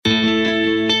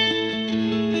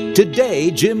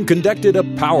Today, Jim conducted a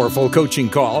powerful coaching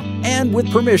call, and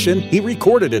with permission, he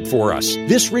recorded it for us.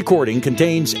 This recording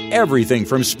contains everything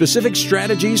from specific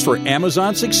strategies for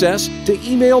Amazon success to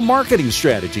email marketing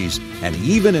strategies, and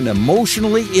even an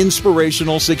emotionally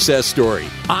inspirational success story.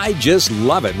 I just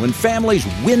love it when families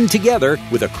win together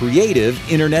with a creative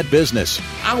internet business.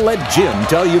 I'll let Jim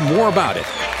tell you more about it.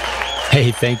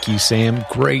 Hey, thank you, Sam.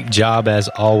 Great job as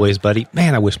always, buddy.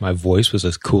 Man, I wish my voice was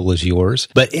as cool as yours.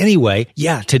 But anyway,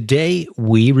 today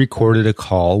we recorded a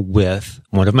call with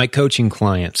one of my coaching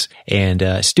clients and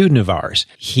a student of ours.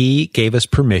 He gave us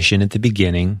permission at the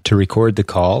beginning to record the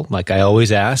call, like I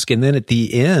always ask. And then at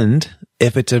the end,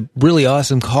 if it's a really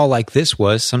awesome call like this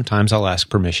was, sometimes I'll ask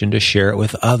permission to share it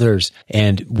with others.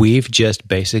 And we've just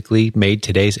basically made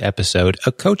today's episode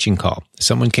a coaching call.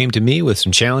 Someone came to me with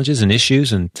some challenges and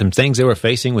issues and some things they were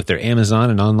facing with their Amazon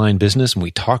and online business, and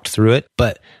we talked through it.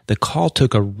 But the call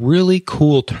took a really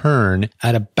cool turn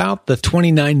at about the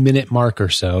 29-minute mark or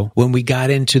so when we got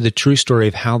into the true story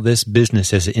of how this business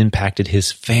has impacted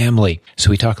his family. So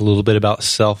we talk a little bit about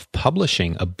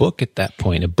self-publishing a book at that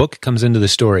point. A book comes into the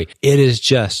story. It is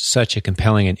just such a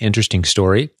compelling and interesting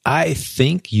story. I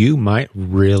think you might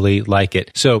really like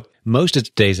it. So most of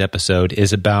today's episode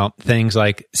is about things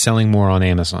like selling more on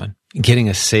Amazon, getting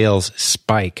a sales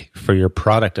spike for your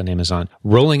product on Amazon,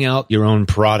 rolling out your own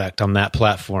product on that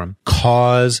platform.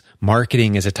 Cause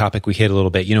marketing is a topic we hit a little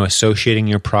bit, associating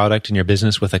your product and your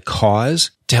business with a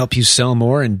cause to help you sell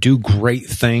more and do great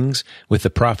things with the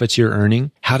profits you're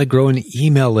earning. How to grow an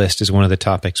email list is one of the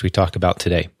topics we talk about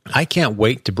today. I can't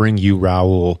wait to bring you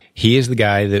Raul. He is the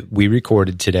guy that we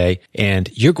recorded today, and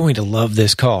you're going to love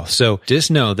this call. So just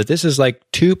know that this is like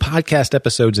 2 podcast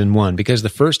episodes in one, because the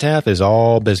first half is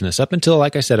all business. Up until,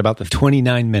 like I said, about the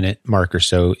 29-minute mark or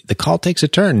so, the call takes a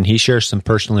turn, and he shares some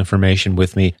personal information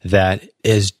with me that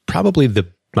is probably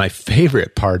my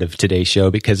favorite part of today's show,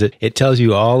 because it tells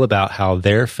you all about how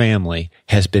their family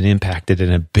has been impacted in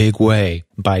a big way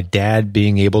by dad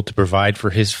being able to provide for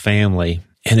his family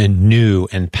in a new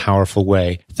and powerful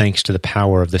way, thanks to the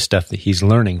power of the stuff that he's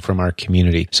learning from our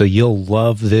community. So you'll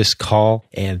love this call.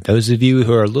 And those of you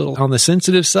who are a little on the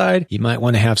sensitive side, you might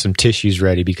want to have some tissues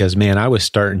ready, because, man, I was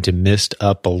starting to mist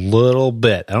up a little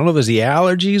bit. I don't know if it was the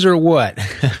allergies or what,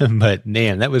 but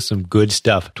man, that was some good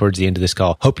stuff towards the end of this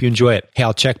call. Hope you enjoy it. Hey,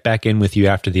 I'll check back in with you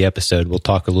after the episode. We'll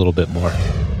talk a little bit more.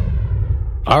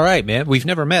 All right, man. We've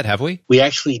never met, have we? We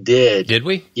actually did. Did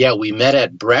we? Yeah, we met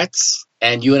at Brett's.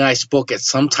 And you and I spoke at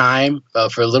some time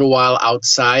for a little while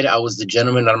outside. I was the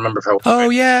gentleman. I don't remember if I was.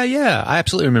 Oh, yeah. I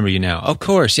absolutely remember you now. Of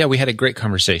course. Yeah, we had a great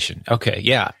conversation. Okay,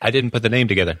 yeah. I didn't put the name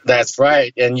together. That's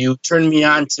right. And you turned me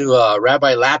on to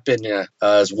Rabbi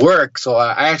Lapin's work. So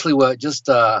I actually just,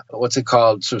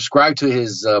 subscribe to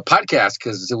his podcast,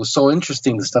 because it was so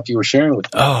interesting, the stuff you were sharing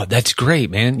with me. Oh, that's great,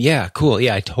 man. Yeah, cool.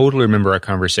 Yeah, I totally remember our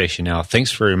conversation now.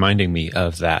 Thanks for reminding me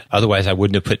of that. Otherwise, I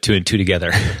wouldn't have put 2 and 2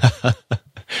 together.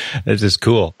 This is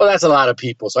cool. Well, that's a lot of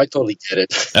people, so I totally get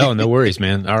it. Oh, no worries,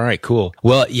 man. All right, cool.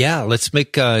 Well, yeah, let's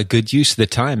make good use of the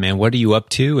time, man. What are you up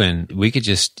to? And we could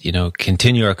just,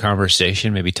 continue our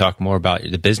conversation, maybe talk more about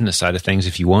the business side of things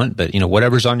if you want. But,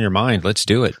 whatever's on your mind, let's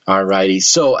do it. All righty.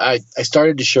 So I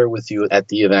started to share with you at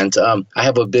the event. I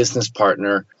have a business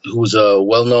partner who's a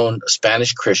well-known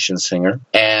Spanish Christian singer,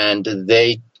 and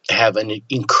they have an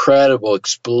incredible,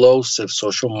 explosive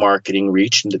social marketing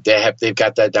reach, and they've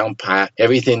got that down pat.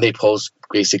 Everything they post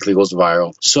basically goes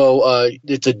viral. So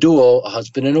it's a duo, a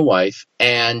husband and a wife.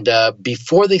 And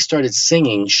before they started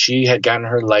singing, she had gotten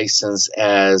her license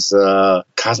as a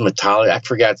cosmetologist. I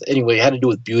forgot. Anyway, it had to do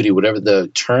with beauty, whatever the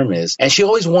term is. And she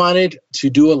always wanted to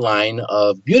do a line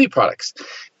of beauty products.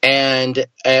 And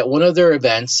at one of their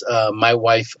events, my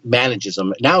wife manages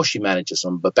them. Now she manages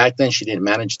them, but back then she didn't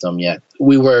manage them yet.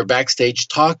 We were backstage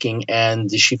talking,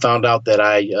 and she found out that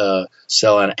I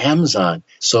sell on Amazon.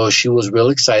 So she was real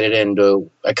excited, and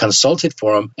I consulted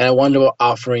for them, and I wound up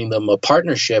offering them a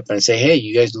partnership and say, hey,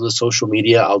 you guys do the social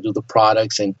media, I'll do the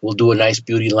products, and we'll do a nice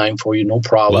beauty line for you, no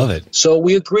problem. Love it. So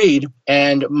we agreed,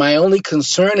 and my only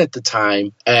concern at the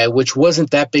time, which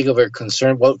wasn't that big of a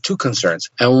concern, well, 2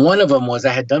 concerns. And one of them was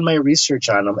I had done my research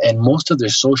on them, and most of their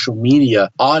social media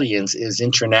audience is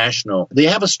international. They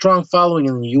have a strong following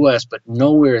in the U.S., but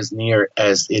nowhere as near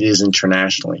as it is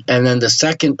internationally. And then the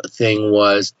second thing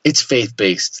was it's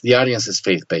faith-based. The audience is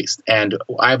faith-based. And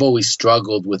I've always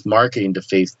struggled with marketing to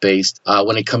faith-based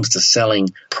when it comes to selling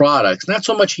products. Not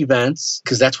so much events,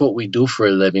 because that's what we do for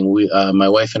a living. My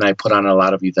wife and I put on a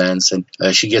lot of events,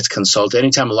 and she gets consulted.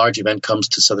 Anytime a large event comes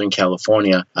to Southern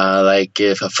California, like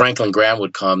if Franklin Graham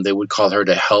would come, they would call her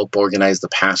to help organize the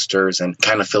pastors and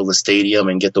kind of fill the stadium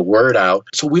and get the word out.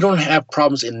 So we don't have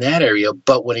problems in that area.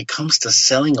 But when it comes to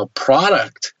selling a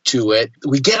product to it,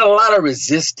 we get a lot of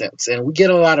resistance and we get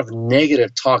a lot of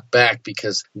negative talk back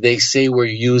because they say we're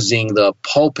using the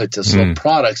pulpit to sell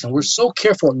products, and we're so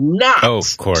careful not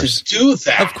to do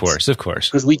that. Of course.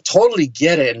 Because we totally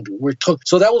get it, and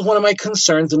so that was one of my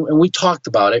concerns, and we talked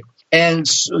about it. And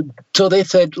so they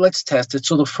said, let's test it.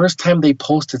 So the first time they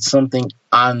posted something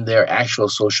on their actual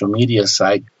social media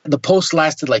site, the post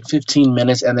lasted like 15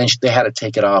 minutes, and then they had to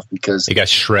take it off because it got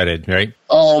shredded, right?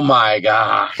 Oh my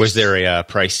gosh. Was there a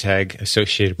price tag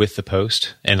associated with the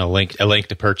post and a link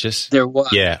to purchase? There was.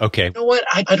 Yeah, okay. You know what?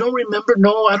 I don't remember.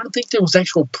 No, I don't think there was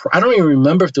I don't even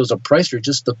remember if there was a price or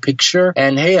just the picture.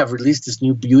 And hey, I've released this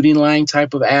new beauty line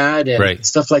type of ad and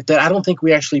stuff like that. I don't think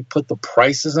we actually put the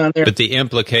prices on there. But the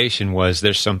implication was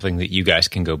there's something that you guys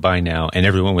can go buy now, and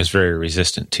everyone was very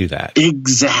resistant to that.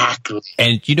 Exactly.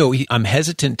 And, I'm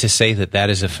hesitant to say that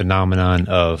is a phenomenon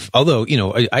of, although,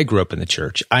 I grew up in the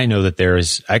church. I know that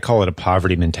I call it a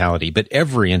poverty mentality, but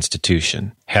every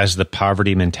institution has the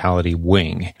poverty mentality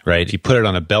wing, right? If you put it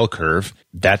on a bell curve,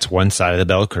 that's one side of the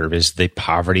bell curve is the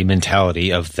poverty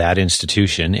mentality of that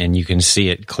institution. And you can see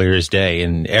it clear as day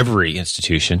in every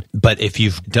institution. But if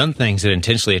you've done things that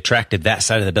intentionally attracted that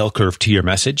side of the bell curve to your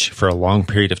message for a long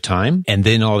period of time, and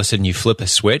then all of a sudden you flip a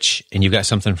switch and you've got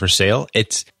something for sale,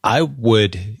 I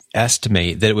would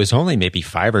estimate that it was only maybe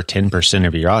 5 or 10%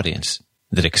 of your audience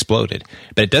that exploded.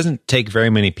 But it doesn't take very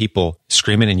many people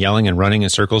screaming and yelling and running in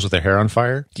circles with their hair on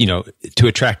fire, to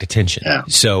attract attention. Yeah.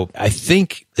 So I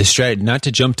think the strategy, not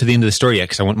to jump to the end of the story yet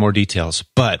because I want more details,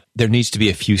 but there needs to be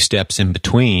a few steps in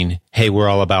between. Hey, we're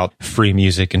all about free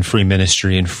music and free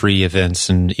ministry and free events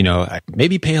and,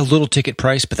 maybe pay a little ticket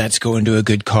price, but that's going to a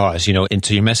good cause,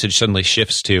 until your message suddenly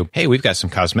shifts to, hey, we've got some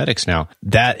cosmetics now.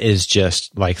 That is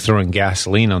just like throwing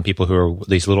gasoline on people who are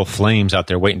these little flames out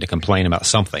there waiting to complain about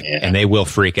something, and they will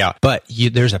freak out. But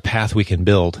there's a path we can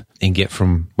build and get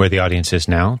from where the audience is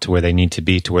now to where they need to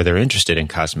be to where they're interested in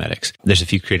cosmetics. There's a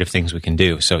few creative things we can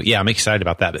do. So yeah, I'm excited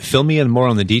about that. But fill me in more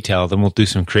on the detail. Then we'll do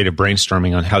some creative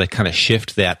brainstorming on how to kind of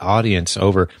shift that audience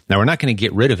over. Now, we're not going to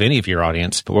get rid of any of your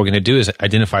audience, but what we're going to do is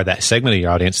identify that segment of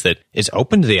your audience that is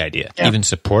open to the idea, even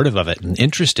supportive of it and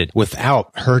interested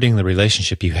without hurting the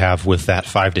relationship you have with that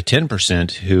 5 to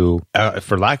 10% who,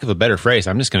 for lack of a better phrase,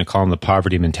 I'm just going to call them the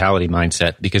poverty mentality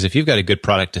mindset. Because if you've got a good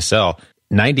product to sell,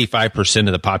 95%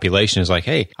 of the population is like,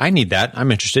 hey, I need that.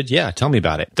 I'm interested. Yeah, tell me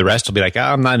about it. The rest will be like,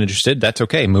 I'm not interested. That's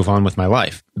okay. Move on with my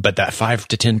life. But that 5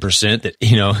 to 10% that,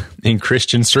 in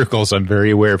Christian circles, I'm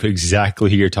very aware of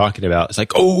exactly who you're talking about. It's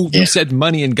like, you said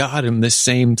money and God in this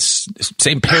same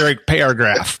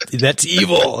paragraph. That's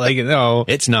evil. Like, no,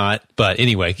 it's not. But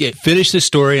anyway, finish the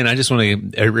story. And I just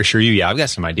want to assure you, I've got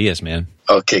some ideas, man.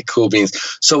 Okay, cool beans.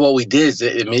 So what we did is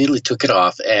it immediately took it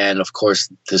off. And of course,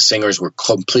 the singers were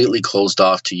completely closed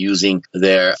off to using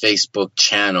their Facebook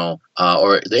channel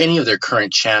or any of their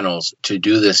current channels to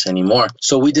do this anymore.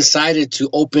 So we decided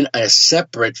to open a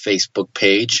separate Facebook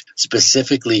page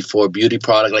specifically for beauty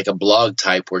product, like a blog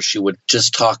type where she would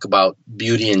just talk about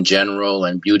beauty in general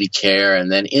and beauty care.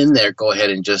 And then in there, go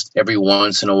ahead and just every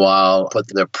once in a while put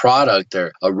their product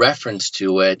or a reference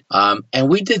to it. And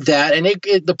we did that. And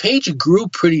the page grew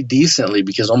pretty decently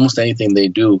because almost anything they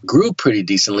do grew pretty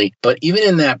decently. But even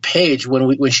in that page,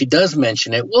 when she does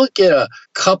mention it, we'll get a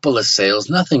couple of sales,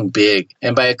 nothing big.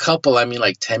 And by a couple, I mean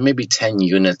like 10, maybe 10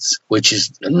 units, which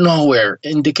is nowhere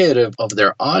indicative of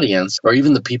their audience or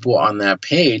even the people on that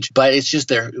page. But it's just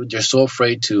they're so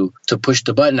afraid to push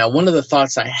the button. Now, one of the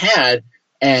thoughts I had,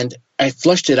 and I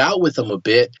flushed it out with them a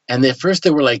bit, and at first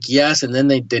they were like, yes, and then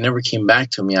they never came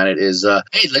back to me on it, is,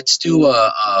 hey, let's do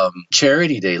a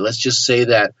charity day. Let's just say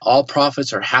that all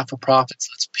profits are half of profits.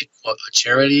 Let's pick a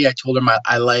charity. I told them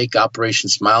I like Operation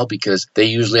Smile because they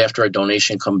usually, after a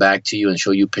donation, come back to you and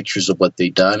show you pictures of what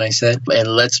they've done, I said. And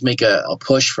let's make a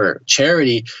push for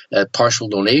charity, partial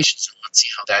donations. See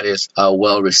how that is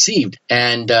well received.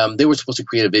 And they were supposed to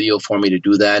create a video for me to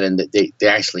do that, and they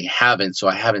actually haven't. So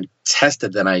I haven't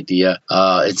tested that idea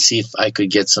and see if I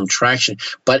could get some traction.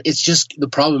 But it's just, the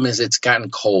problem is it's gotten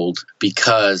cold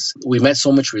because we met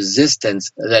so much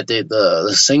resistance that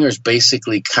the singers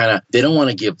basically they don't want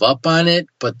to give up on it,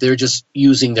 but they're just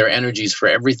using their energies for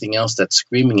everything else that's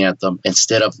screaming at them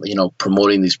instead of,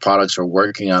 promoting these products or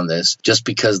working on this, just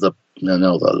because the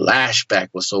the lashback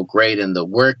was so great and the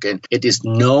work, and it is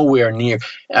nowhere near.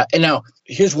 And now,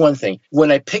 here's one thing.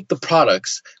 When I pick the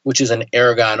products, which is an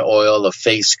argan oil, a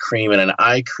face cream, and an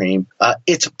eye cream,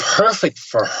 it's perfect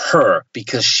for her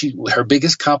because her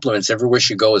biggest compliments everywhere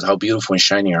she goes is how beautiful and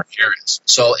shiny her hair is.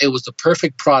 So it was the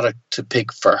perfect product to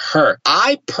pick for her.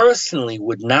 I personally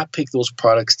would not pick those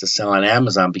products to sell on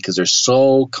Amazon because they're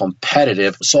so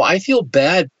competitive. So I feel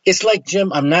bad. It's like,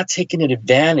 Jim, I'm not taking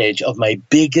advantage of my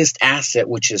biggest asset,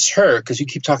 which is her, because you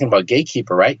keep talking about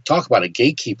gatekeeper, right? Talk about a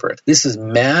gatekeeper. This is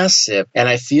massive, and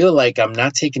I feel like I'm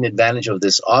not taking advantage of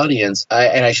this audience,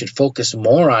 and I should focus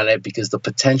more on it because the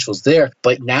potential's there.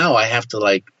 But now I have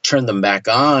to turn them back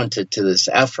on to this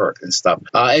effort and stuff.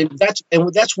 And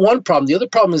that's one problem. The other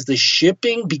problem is the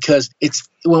shipping, because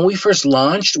when we first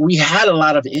launched, we had a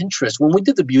lot of interest. When we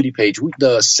did the beauty page,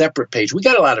 the separate page, we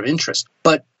got a lot of interest,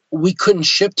 but we couldn't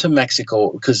ship to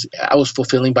Mexico because I was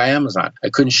fulfilling by Amazon. I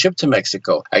couldn't ship to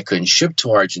Mexico. I couldn't ship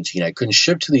to Argentina. I couldn't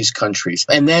ship to these countries.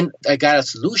 And then I got a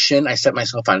solution. I set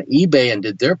myself on eBay and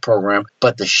did their program,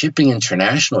 but the shipping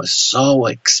international is so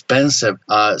expensive.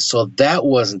 So that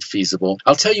wasn't feasible.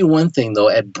 I'll tell you one thing, though.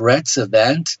 At Brett's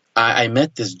event, I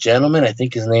met this gentleman, I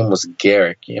think his name was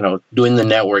Garrick, doing the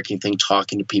networking thing,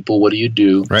 talking to people, what do you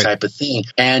do, type of thing.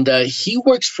 And he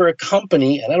works for a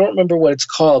company, and I don't remember what it's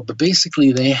called, but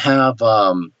basically they have,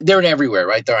 they're in everywhere,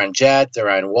 right? They're on Jet, they're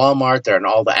on Walmart, they're on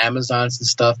all the Amazons and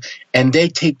stuff. And they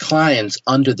take clients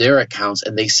under their accounts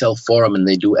and they sell for them, and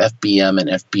they do FBM and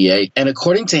FBA. And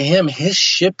according to him, his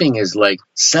shipping is like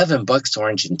 $7 to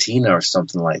Argentina or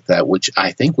something like that, which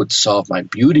I think would solve my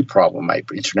beauty problem, my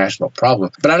international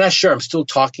problem. But I'm not sure. I'm still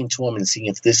talking to him and seeing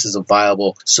if this is a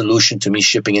viable solution to me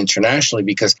shipping internationally,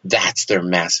 because that's their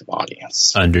massive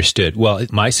audience. Understood. Well,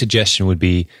 my suggestion would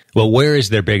be, where is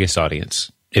their biggest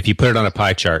audience? If you put it on a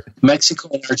pie chart. Mexico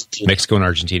and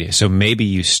Argentina. So maybe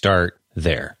you start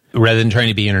there rather than trying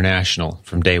to be international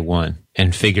from day one.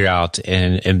 And figure out,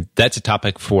 and that's a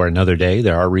topic for another day.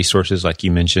 There are resources, like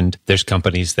you mentioned. There's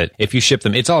companies that if you ship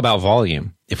them, it's all about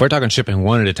volume. If we're talking shipping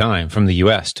one at a time from the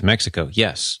U.S. to Mexico,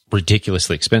 yes,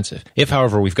 ridiculously expensive. If,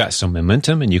 however, we've got some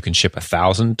momentum and you can ship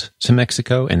 1,000 to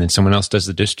Mexico and then someone else does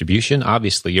the distribution,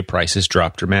 obviously your prices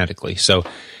drop dramatically. So,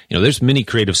 there's many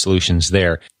creative solutions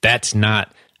there. That's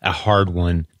not a hard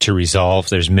one to resolve.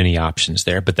 There's many options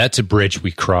there, but that's a bridge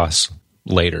we cross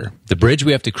later. The bridge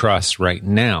we have to cross right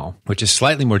now, which is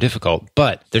slightly more difficult,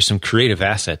 but there's some creative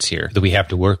assets here that we have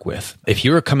to work with. If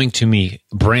you were coming to me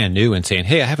brand new and saying,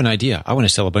 hey, I have an idea. I want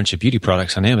to sell a bunch of beauty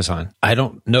products on Amazon. I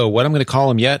don't know what I'm going to call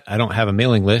them yet. I don't have a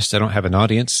mailing list. I don't have an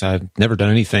audience. I've never done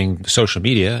anything social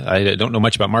media. I don't know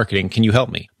much about marketing. Can you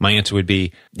help me? My answer would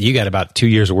be, you got about 2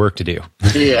 years of work to do.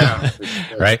 Yeah.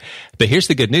 Right? But here's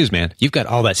the good news, man. You've got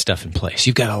all that stuff in place.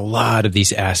 You've got a lot of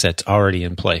these assets already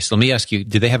in place. Let me ask you,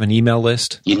 do they have an email list?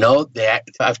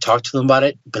 I've talked to them about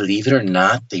it. Believe it or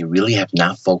not, they really have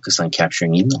not focused on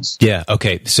capturing emails. Yeah.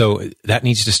 Okay. So that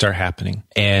needs to start happening.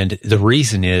 And the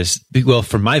reason is,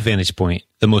 from my vantage point,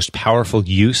 the most powerful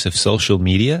use of social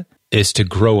media is to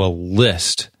grow a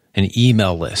list, an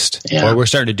email list. Yeah. Or we're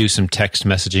starting to do some text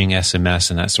messaging, SMS,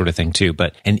 and that sort of thing too.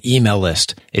 But an email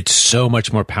list, it's so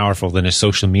much more powerful than a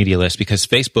social media list because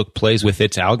Facebook plays with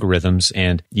its algorithms.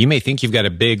 And you may think you've got a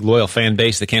big, loyal fan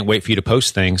base that can't wait for you to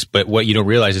post things. But what you don't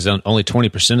realize is only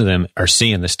 20% of them are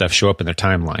seeing this stuff show up in their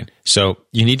timeline. So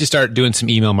you need to start doing some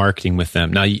email marketing with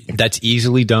them. Now, that's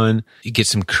easily done. You get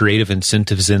some creative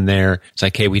incentives in there. It's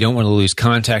like, hey, we don't want to lose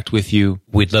contact with you.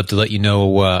 We'd love to let you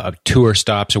know tour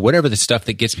stops or whatever the stuff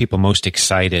that gets people most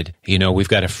excited. We've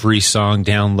got a free song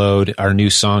download, our new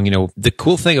song. The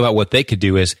cool thing about what they could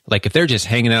do is, like, if they're just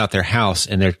hanging out at their house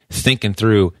and they're thinking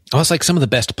through, it's like some of the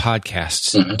best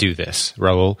podcasts do this,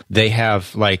 Raul. They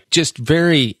have just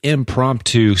very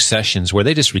impromptu sessions where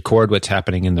they just record what's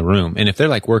happening in the room. And if they're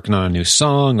working on a new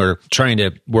song or trying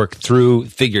to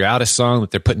figure out a song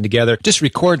that they're putting together, just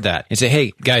record that and say,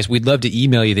 hey, guys, we'd love to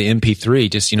email you the MP3.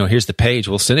 Just, here's the page.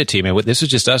 We'll send it to you, man. This was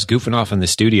just us goofing off in the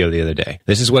studio the other day.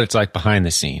 This is what it's like behind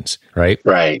the scenes, right?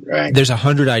 Right. There's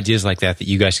 100 ideas like that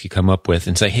you guys could come up with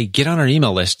and say, hey, get on our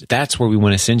email list. That's where we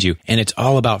want to send you. And it's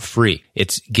all about free.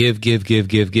 It's give.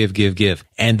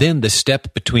 And then the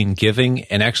step between giving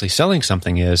and actually selling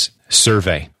something is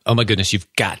survey. Oh my goodness, you've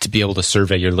got to be able to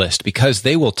survey your list because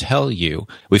they will tell you,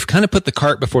 we've kind of put the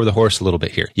cart before the horse a little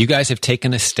bit here. You guys have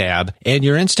taken a stab and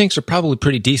your instincts are probably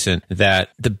pretty decent that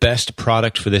the best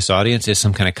product for this audience is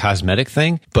some kind of cosmetic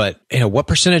thing. But what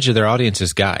percentage of their audience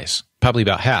is guys? probably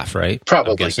about half, right?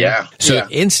 Probably, yeah. So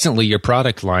instantly your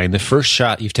product line, the first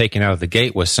shot you've taken out of the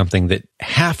gate was something that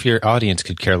half your audience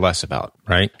could care less about,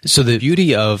 right? So the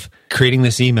beauty of creating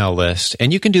this email list,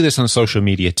 and you can do this on social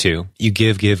media too. You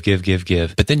give,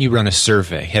 but then you run a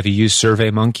survey. Have you used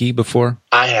SurveyMonkey before?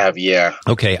 I have, yeah.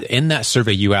 Okay. In that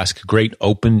survey, you ask great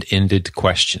open-ended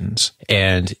questions,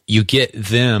 and you get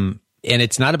them. And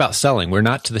it's not about selling. We're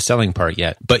not to the selling part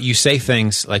yet. But you say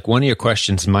things like one of your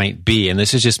questions might be, and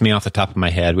this is just me off the top of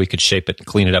my head. We could shape it and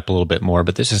clean it up a little bit more.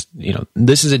 But this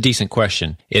is a decent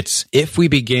question. It's, if we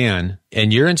began,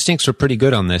 and your instincts were pretty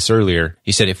good on this earlier.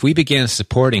 You said, if we began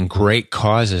supporting great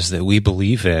causes that we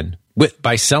believe in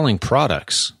by selling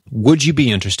products, would you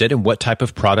be interested in what type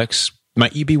of products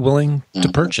might you be willing to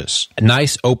purchase? A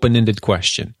nice open-ended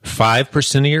question.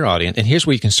 5% of your audience, and here's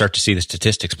where you can start to see the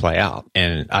statistics play out,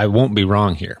 and I won't be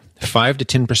wrong here. 5 to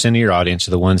 10% of your audience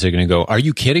are the ones that are going to go, are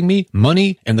you kidding me?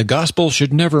 Money and the gospel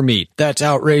should never meet. That's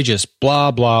outrageous.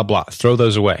 Blah, blah, blah. Throw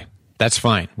those away. That's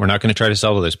fine. We're not going to try to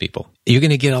sell to those people. You're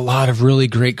going to get a lot of really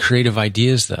great creative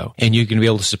ideas, though, and you're going to be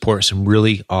able to support some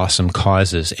really awesome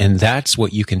causes. And that's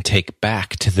what you can take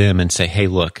back to them and say, hey,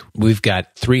 look, we've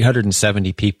got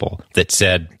 370 people that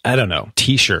said, I don't know,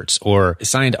 T-shirts or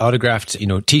signed autographed,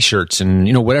 T-shirts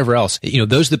and, whatever else.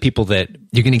 Those are the people that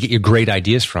you're going to get your great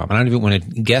ideas from. I don't even want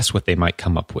to guess what they might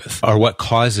come up with or what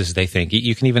causes they think.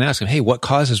 You can even ask them, hey, what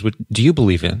causes do you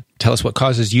believe in? Tell us what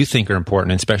causes you think are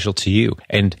important and special to you.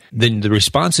 And then the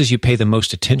responses you pay the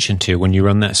most attention to when you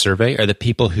run that survey are the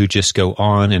people who just go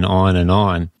on and on and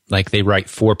on, like they write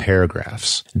 4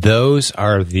 paragraphs. Those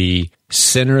are the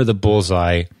center of the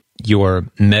bullseye, your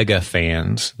mega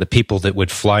fans, the people that would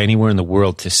fly anywhere in the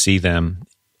world to see them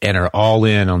and are all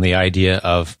in on the idea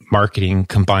of marketing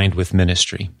combined with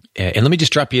ministry. And let me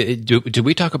just drop you, did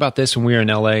we talk about this when we were in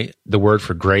LA, the word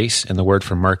for grace and the word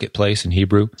for marketplace in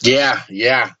Hebrew? Yeah,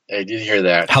 I did hear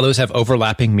that. How those have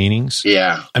overlapping meanings?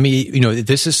 Yeah. I mean,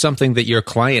 this is something that your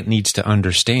client needs to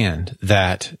understand,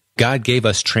 that God gave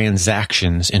us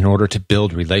transactions in order to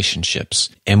build relationships.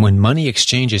 And when money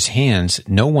exchanges hands,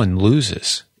 no one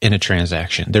loses in a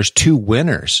transaction. There's 2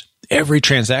 winners. Every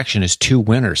transaction is 2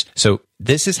 winners. So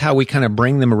this is how we kind of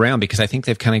bring them around, because I think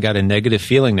they've kind of got a negative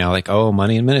feeling now, like, oh,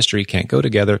 money and ministry can't go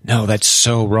together. No, that's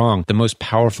so wrong. The most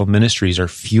powerful ministries are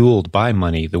fueled by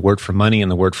money. The word for money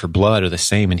and the word for blood are the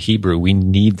same in Hebrew. We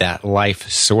need that life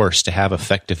source to have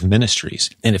effective ministries.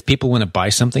 And if people want to buy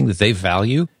something that they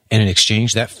value, and in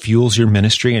exchange that fuels your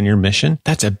ministry and your mission,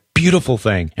 that's a beautiful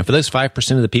thing. And for those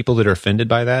 5% of the people that are offended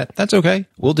by that, that's okay.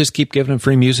 We'll just keep giving them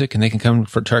free music and they can come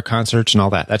to our concerts and all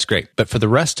that. That's great. But for the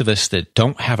rest of us that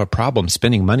don't have a problem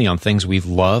spending money on things we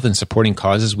love and supporting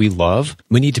causes we love,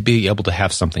 we need to be able to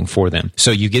have something for them.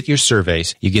 So you get your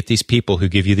surveys, you get these people who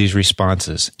give you these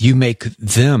responses, you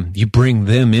bring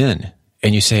them in.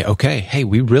 And you say, okay, hey,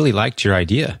 we really liked your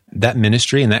idea. That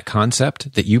ministry and that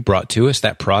concept that you brought to us,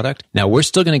 that product. Now we're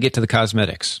still going to get to the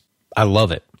cosmetics. I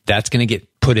love it. That's going to get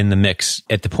put in the mix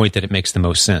at the point that it makes the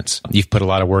most sense. You've put a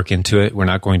lot of work into it. We're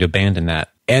not going to abandon that.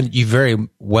 And you very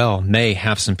well may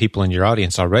have some people in your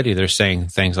audience already that are saying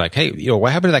things like, hey,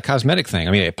 what happened to that cosmetic thing?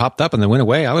 I mean, it popped up and then went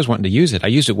away. I was wanting to use it. I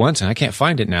used it once and I can't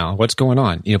find it now. What's going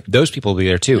on? Those people will be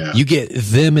there too. Yeah. You get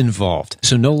them involved.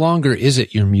 So no longer is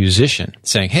it your musician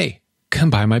saying, hey, come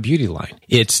buy my beauty line.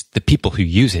 It's the people who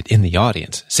use it in the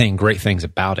audience saying great things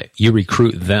about it. You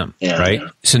recruit them, right? Yeah.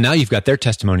 So now you've got their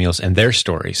testimonials and their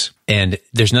stories. And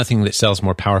there's nothing that sells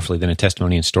more powerfully than a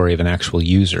testimony and story of an actual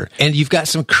user. And you've got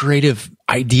some creative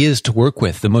ideas to work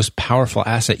with. The most powerful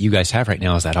asset you guys have right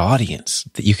now is that audience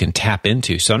that you can tap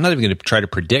into. So I'm not even going to try to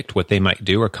predict what they might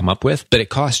do or come up with, but it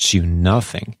costs you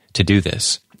nothing to do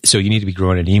this. So you need to be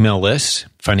growing an email list,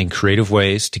 finding creative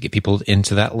ways to get people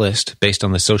into that list based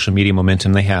on the social media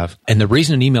momentum they have. And the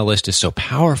reason an email list is so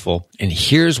powerful, and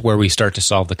here's where we start to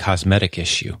solve the cosmetic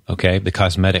issue, okay? The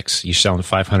cosmetics, you're selling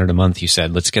 $500 a month, you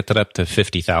said, let's get that up to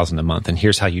 $50,000 a month, and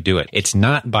here's how you do it. It's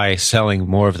not by selling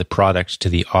more of the product to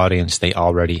the audience they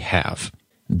already have.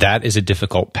 That is a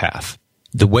difficult path.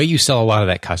 The way you sell a lot of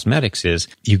that cosmetics is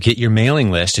you get your mailing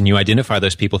list and you identify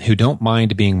those people who don't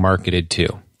mind being marketed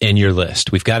to in your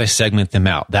list. We've got to segment them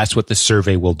out. That's what the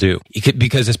survey will do.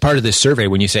 Because as part of this survey,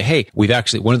 when you say, hey,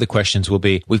 one of the questions will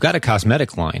be, we've got a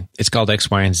cosmetic line. It's called X,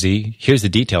 Y, and Z. Here's the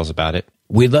details about it.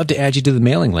 We'd love to add you to the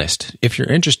mailing list. If you're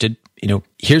interested,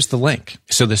 here's the link.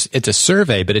 So it's a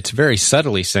survey, but it's very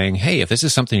subtly saying, hey, if this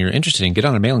is something you're interested in, get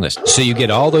on a mailing list. So you get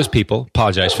all those people,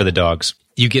 apologize for the dogs.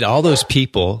 You get all those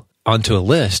people onto a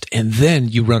list, and then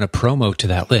you run a promo to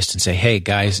that list and say, hey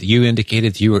guys, you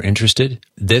indicated you were interested.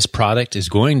 This product is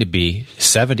going to be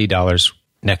 $70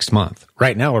 next month.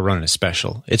 Right now, we're running a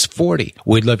special. It's $40.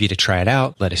 We'd love you to try it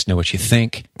out. Let us know what you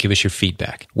think. Give us your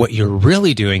feedback. What you're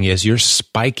really doing is you're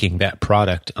spiking that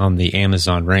product on the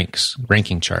Amazon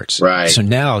ranking charts. Right. So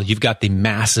now you've got the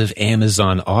massive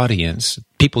Amazon audience,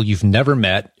 people you've never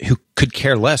met who could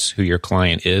care less who your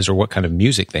client is or what kind of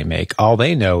music they make. All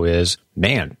they know is,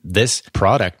 man, this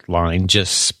product line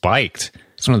just spiked.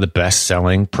 It's one of the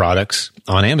best-selling products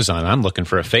on Amazon. I'm looking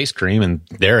for a face cream, and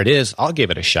there it is. I'll give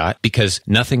it a shot because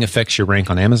nothing affects your rank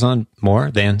on Amazon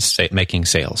more than making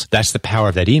sales. That's the power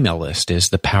of that email list, is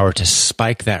the power to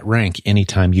spike that rank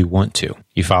anytime you want to.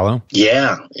 You follow?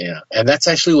 Yeah. And that's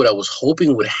actually what I was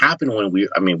hoping would happen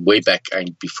when way back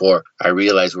before I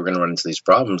realized we're going to run into these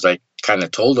problems. I kind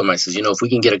of told them, I says, if we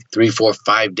can get 3, 4,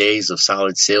 5 days of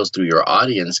solid sales through your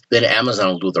audience, then Amazon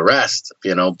will do the rest,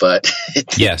 but.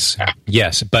 Yes.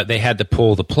 But they had to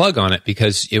pull the plug on it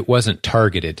because it wasn't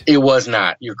targeted. It was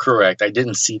not. You're correct. I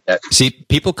didn't see that. See,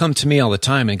 people come to me all the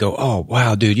time and go, oh,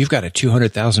 wow, dude, you've got a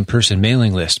 200,000 person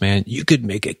mailing list, man. You could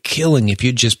make a killing if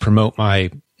you just promote my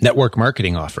network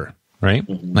marketing offer. Right?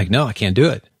 Mm-hmm. Like, no, I can't do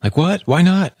it. Like, what? Why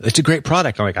not? It's a great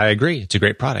product. I'm like, I agree. It's a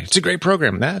great product. It's a great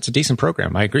program. That's a decent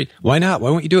program. I agree. Why not? Why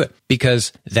won't you do it?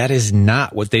 Because that is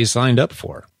not what they signed up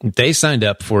for. They signed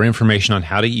up for information on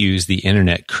how to use the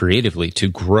internet creatively to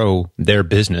grow their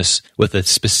business with a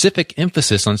specific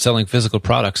emphasis on selling physical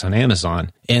products on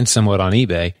Amazon and somewhat on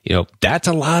eBay. That's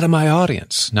a lot of my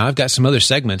audience. Now, I've got some other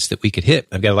segments that we could hit.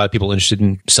 I've got a lot of people interested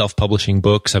in self-publishing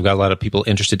books. I've got a lot of people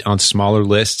interested on smaller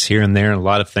lists here and there and a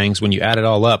lot of things when you add it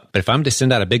all up. But if I'm to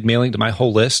send out a big mailing to my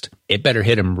whole list, it better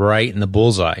hit them right in the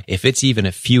bullseye. If it's even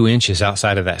a few inches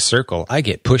outside of that circle, I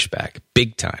get pushback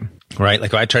big time. Right?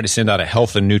 Like if I try to send out a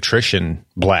health and nutrition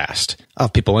blast,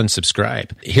 people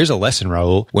unsubscribe. Here's a lesson,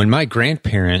 Raul. When my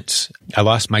grandparents, I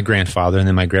lost my grandfather and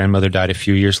then my grandmother died a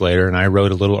few years later, and I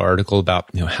wrote a little article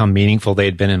about how meaningful they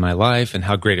had been in my life and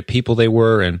how great of people they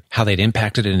were and how they'd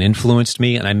impacted and influenced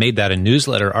me. And I made that a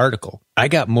newsletter article. I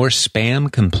got more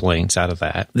spam complaints out of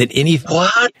that than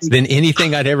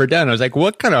anything I'd ever done. I was like,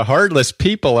 what kind of heartless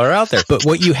people are out there? But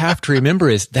what you have to remember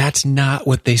is that's not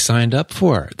what they signed up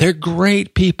for. They're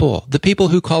great people. The people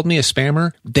who called me a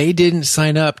spammer, they didn't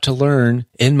sign up to learn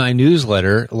in my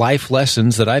newsletter life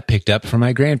lessons that I picked up from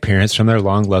my grandparents from their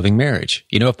long, loving marriage.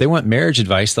 If they want marriage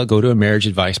advice, they'll go to a marriage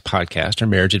advice podcast or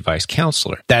marriage advice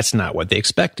counselor. That's not what they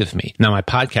expect of me. Now, my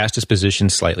podcast is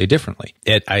positioned slightly differently.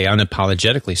 I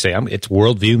unapologetically say it's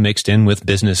worldview mixed in with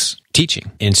business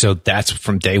teaching. And so that's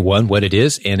from day one what it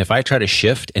is. And if I try to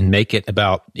shift and make it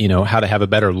about, how to have a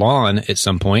better lawn at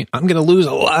some point, I'm going to lose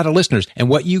a lot of listeners. And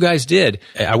what you guys did,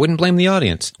 I wouldn't blame the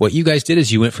audience. What you guys did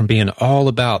is you went from being all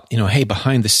about, hey,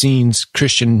 behind the scenes,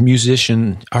 Christian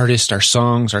musician, artist, our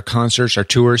songs, our concerts, our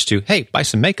tours to, hey, buy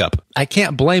some makeup. I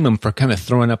can't blame them for kind of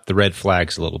throwing up the red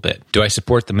flags a little bit. Do I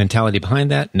support the mentality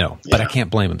behind that? No, but I can't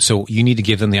blame them. So you need to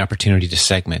give them the opportunity to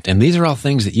segment. And these are all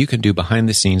things that you can do behind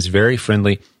the scenes, very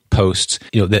friendly posts,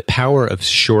 the power of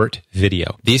short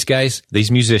video. These guys,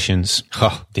 these musicians,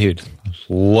 oh, dude,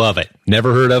 love it.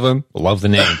 Never heard of them. Love the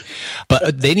name.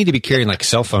 But they need to be carrying like a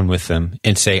cell phone with them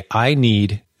and say, I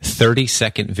need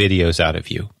 30-second videos out of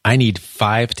you. I need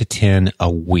 5 to 10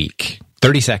 a week.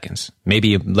 30 seconds,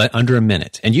 maybe under a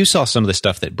minute. And you saw some of the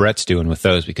stuff that Brett's doing with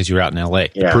those because you were out in LA.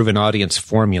 Yeah. Proven audience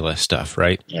formula stuff,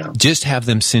 right? Yeah. Just have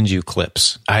them send you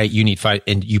clips. You need 5,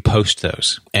 and you post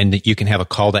those. And you can have a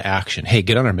call to action. Hey,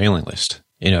 get on our mailing list.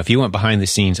 If you want behind the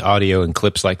scenes audio and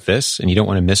clips like this and you don't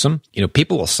want to miss them,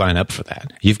 people will sign up for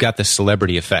that. You've got the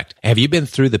celebrity effect. Have you been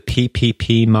through the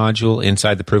PPP module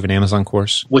inside the Proven Amazon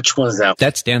course? Which one's that?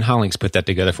 That's Dan Hollings put that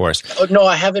together for us. Oh, no,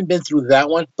 I haven't been through that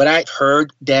one, but I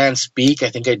heard Dan speak.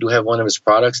 I think I do have one of his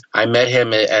products. I met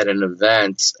him at an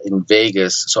event in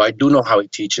Vegas, so I do know how he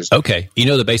teaches. Okay.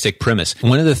 The basic premise.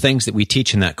 One of the things that we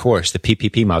teach in that course, the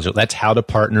PPP module, that's how to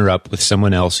partner up with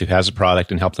someone else who has a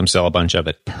product and help them sell a bunch of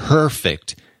it. Perfect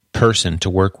person to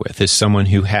work with is someone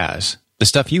who has the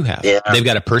stuff you have. Yeah. They've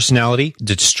got a personality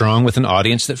that's strong with an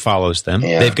audience that follows them.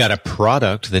 Yeah. They've got a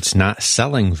product that's not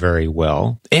selling very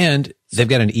well. And they've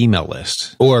got an email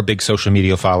list or a big social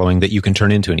media following that you can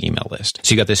turn into an email list.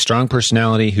 So you got this strong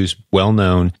personality who's well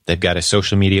known. They've got a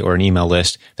social media or an email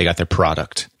list. They got their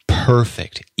product.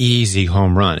 Perfect, easy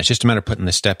home run. It's just a matter of putting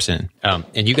the steps in.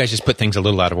 And you guys just put things a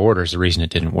little out of order is the reason it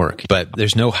didn't work. But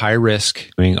there's no high risk.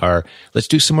 Let's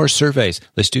do some more surveys.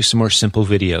 Let's do some more simple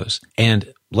videos.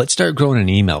 And let's start growing an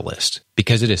email list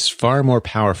because it is far more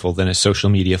powerful than a social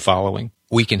media following.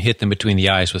 We can hit them between the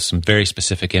eyes with some very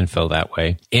specific info that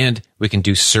way. And we can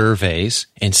do surveys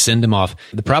and send them off.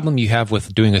 The problem you have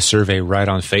with doing a survey right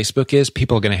on Facebook is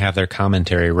people are going to have their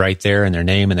commentary right there and their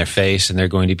name and their face, and they're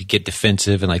going to get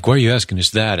defensive and like, why are you asking us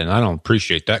that? And I don't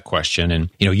appreciate that question. And,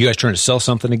 you guys trying to sell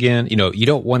something again? You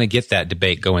don't want to get that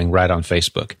debate going right on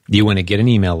Facebook. You want to get an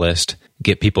email list,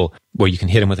 get people where you can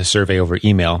hit them with a survey over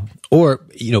email, or,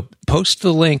 post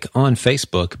the link on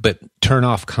Facebook, but turn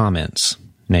off comments.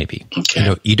 Maybe.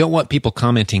 Okay. You don't want people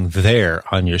commenting there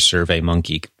on your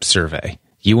SurveyMonkey survey.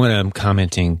 You want them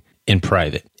commenting in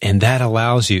private. And that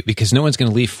allows you, because no one's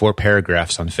going to leave 4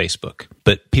 paragraphs on Facebook,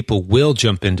 but people will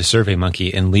jump into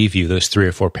SurveyMonkey and leave you those 3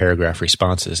 or 4 paragraph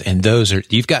responses. And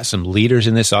you've got some leaders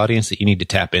in this audience that you need to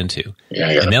tap into. Yeah.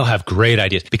 And they'll have great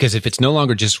ideas. Because if it's no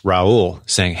longer just Raul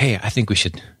saying, hey, I think we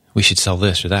should sell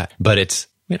this or that, but it's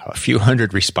a few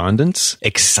hundred respondents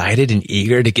excited and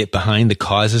eager to get behind the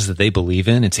causes that they believe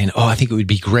in and saying, oh, I think it would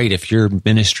be great if your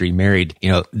ministry married,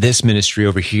 this ministry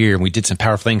over here and we did some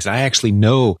powerful things. I actually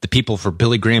know the people for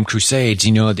Billy Graham Crusades,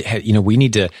 we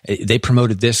need to, they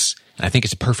promoted this. I think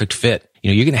it's a perfect fit.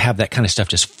 You're going to have that kind of stuff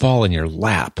just fall in your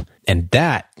lap. And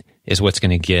that is what's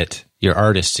going to get your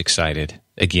artists excited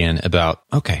again about,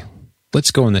 okay,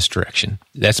 let's go in this direction.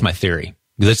 That's my theory.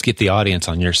 Let's get the audience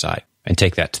on your side and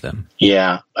take that to them.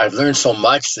 Yeah, I've learned so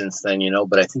much since then,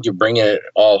 but I think you're bringing it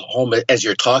all home. As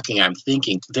you're talking, I'm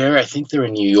thinking I think they're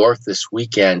in New York this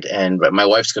weekend, and my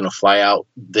wife's going to fly out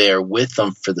there with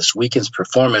them for this weekend's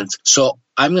performance. So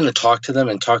I'm going to talk to them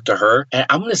and talk to her, and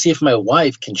I'm going to see if my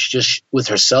wife can just, with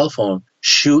her cell phone,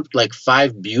 shoot like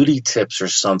 5 beauty tips or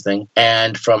something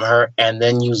and from her, and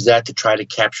then use that to try to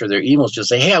capture their emails. Just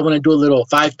say, hey, I want to do a little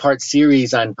 5-part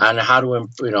series on how to,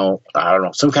 I don't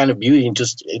know, some kind of beauty. And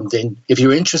then if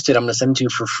you're interested, I'm going to send it to you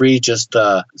for free. Just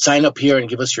sign up here and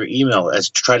give us your email as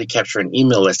to try to capture an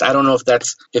email list. I don't know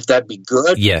if that'd be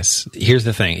good. Yes. Here's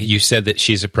the thing. You said that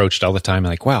she's approached all the time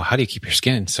like, wow, how do you keep your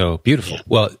skin so beautiful? Yeah.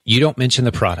 Well, you don't mention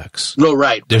the products. No,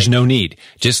 right. There's no need.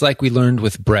 Just like we learned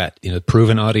with Brett,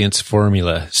 proven audience formula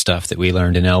stuff that we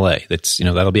learned in LA. That's,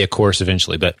 that'll be a course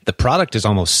eventually, but the product is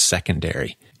almost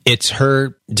secondary. It's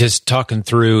her just talking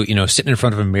through, sitting in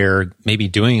front of a mirror, maybe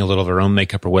doing a little of her own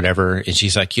makeup or whatever. And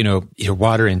she's like, your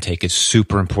water intake is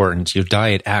super important. Your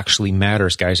diet actually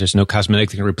matters, guys. There's no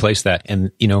cosmetic that can replace that.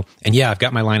 And, and yeah, I've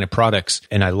got my line of products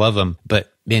and I love them,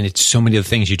 but man, it's so many of the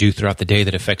things you do throughout the day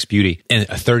that affects beauty. And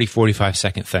a 30, 45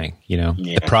 second thing, Yeah.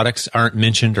 The products aren't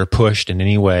mentioned or pushed in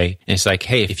any way. And it's like,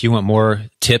 hey, if you want more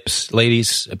tips,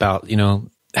 ladies, about,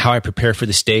 how I prepare for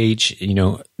the stage,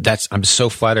 I'm so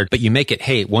flattered. But you make it,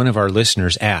 hey, one of our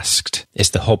listeners asked.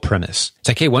 It's the whole premise. It's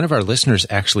like, hey, one of our listeners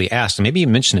actually asked. And maybe you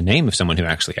mention the name of someone who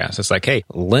actually asked. It's like, hey,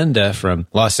 Linda from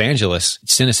Los Angeles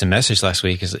sent us a message last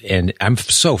week, and I'm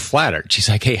so flattered. She's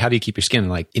like, hey, how do you keep your skin?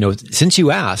 Like, since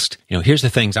you asked, here's the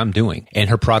things I'm doing. And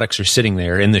her products are sitting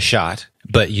there in the shot,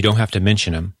 but you don't have to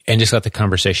mention them, and just let the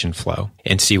conversation flow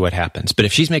and see what happens. But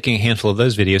if she's making a handful of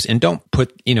those videos, and don't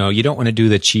put, you don't want to do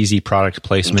the cheesy product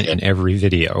placement in every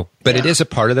video, but it is a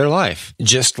part of their life.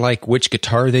 Just like which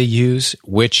guitar they use,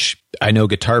 I know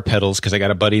guitar pedals because I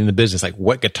got a buddy in the business, like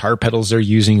what guitar pedals they're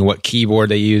using, what keyboard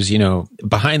they use,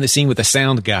 behind the scene with the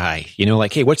sound guy,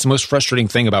 like, hey, what's the most frustrating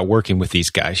thing about working with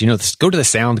these guys? Go to the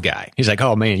sound guy. He's like,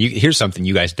 oh man, here's something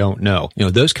you guys don't know.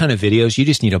 Those kind of videos, you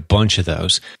just need a bunch of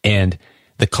those. And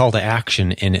the call to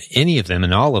action in any of them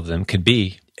and all of them could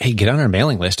be, hey, get on our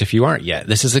mailing list if you aren't yet.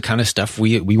 This is the kind of stuff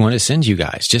we want to send you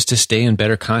guys just to stay in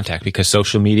better contact, because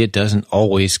social media doesn't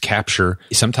always capture.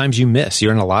 Sometimes you miss.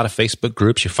 You're in a lot of Facebook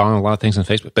groups. You're following a lot of things on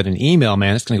Facebook, but an email,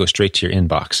 man, it's going to go straight to your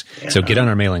inbox. Yeah. So get on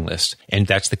our mailing list. And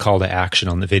that's the call to action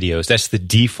on the videos. That's the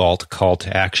default call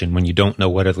to action when you don't know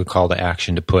what other call to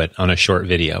action to put on a short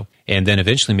video. And then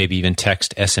eventually maybe even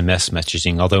text SMS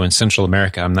messaging. Although in Central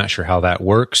America, I'm not sure how that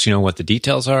works, what the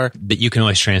details are, but you can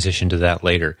always transition to that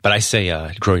later. But I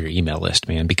say grow your email list,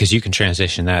 man, because you can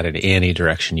transition that in any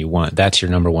direction you want. That's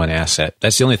your number one asset.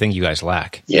 That's the only thing you guys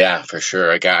lack. Yeah, for sure.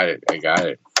 I got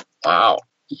it. Wow.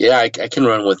 Yeah, I can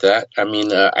run with that. I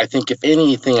mean, I think if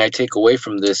anything I take away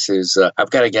from this is I've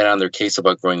got to get on their case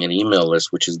about growing an email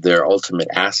list, which is their ultimate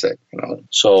asset.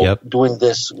 So doing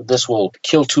this will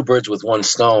kill 2 birds with 1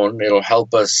 stone. It'll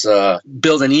help us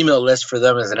build an email list for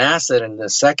them as an asset, and then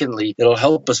secondly, it'll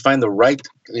help us find the right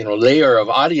layer of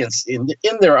audience in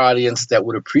their audience that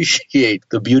would appreciate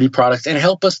the beauty products and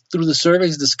help us through the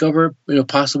surveys discover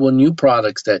possible new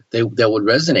products that would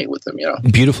resonate with them.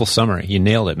 Beautiful summary. You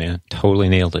nailed it, man. Totally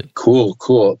nailed nailed it.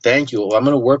 Cool. Thank you. Well, I'm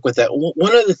going to work with that.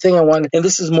 One other thing I want, and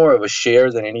this is more of a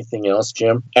share than anything else,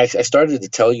 Jim. I started to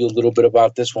tell you a little bit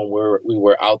about this when we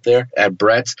were out there at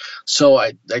Brett's. So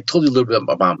I told you a little bit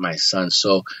about my son.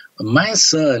 So my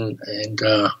son, and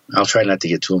I'll try not to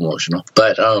get too emotional,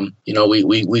 but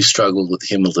we struggled with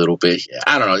him a little bit.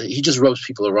 I don't know. He just rubs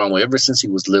people the wrong way. Ever since he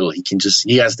was little,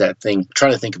 he has that thing. I'm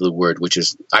trying to think of the word, which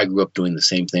is I grew up doing the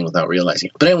same thing without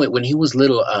realizing. But anyway, when he was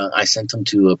little, I sent him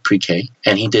to a pre-K,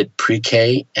 and he did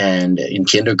pre-K and in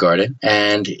kindergarten,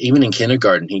 and even in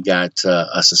kindergarten, he got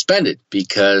suspended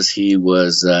because he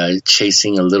was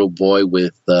chasing a little boy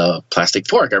with a plastic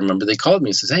fork. I remember they called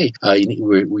me and says, "Hey,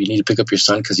 we need to pick up your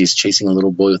son because he's chasing a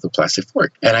little boy with a plastic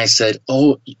fork." And I said,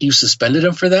 "Oh, you suspended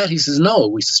him for that?" He says, "No,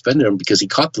 we suspended him because he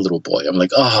caught the little boy." I'm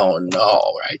like, "Oh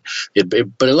no!" Right?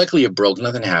 But luckily it broke.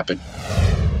 Nothing happened.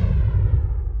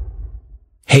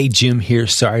 Hey, Jim here.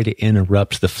 Sorry to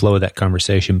interrupt the flow of that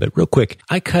conversation, but real quick,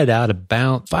 I cut out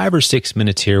about 5 or 6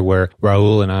 minutes here where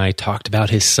Raul and I talked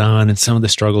about his son and some of the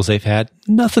struggles they've had.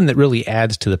 Nothing that really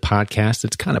adds to the podcast.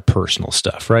 It's kind of personal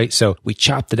stuff, right? So we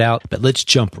chopped it out, but let's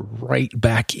jump right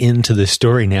back into the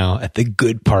story now at the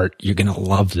good part. You're going to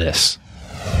love this.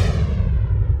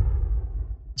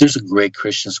 There's a great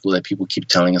Christian school that people keep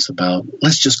telling us about.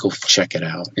 Let's just go check it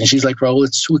out. And she's like, "Raul,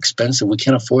 it's too expensive. We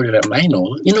can't afford it." I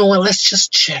know. You know what? Let's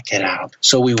just check it out.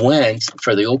 So we went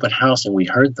for the open house and we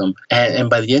heard them. And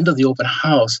by the end of the open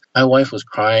house, my wife was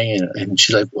crying and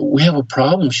she's like, "We have a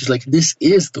problem." She's like, "This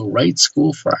is the right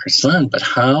school for our son, but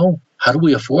how? How do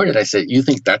we afford it?" I said, "You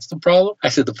think that's the problem?" I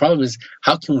said, "The problem is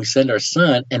how can we send our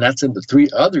son and not send the 3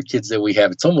 other kids that we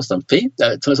have? It's almost unfair.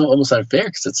 It's almost unfair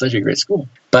because it's such a great school."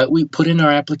 But we put in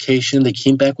our application. They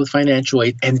came back with financial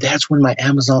aid. And that's when my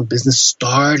Amazon business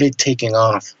started taking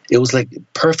off. It was like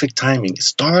perfect timing. It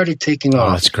started taking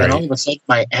off. That's great. And all of a sudden,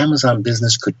 my Amazon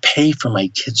business could pay for my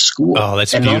kids' school. Oh,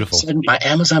 that's and beautiful. All of a sudden, my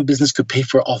Amazon business could pay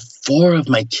for all 4 of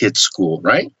my kids' school,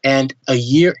 right? And a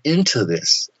year into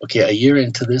this,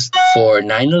 for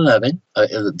 9/11,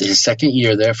 his second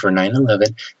year there for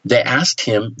 9/11, they asked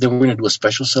him, they were going to do a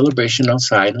special celebration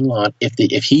outside in the lawn,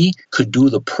 if he could do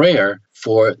the prayer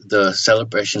for the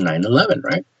celebration 9/11,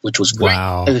 right? Which was great.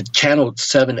 Wow. And the Channel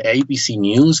 7 ABC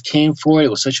News came for it. It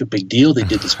was such a big deal. They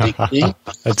did this big thing.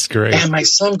 That's great. And my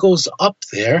son goes up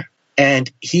there,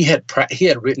 and he had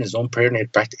written his own prayer,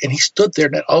 and he stood there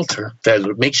at that altar,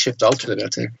 that makeshift altar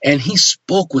that's there, and he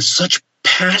spoke with such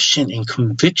passion and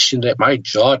conviction that my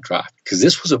jaw dropped, because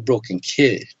this was a broken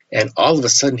kid. And all of a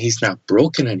sudden, he's not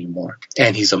broken anymore.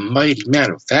 And he's a mighty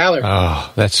man of valor. Oh,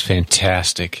 that's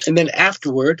fantastic. And then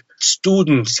afterward,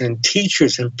 students and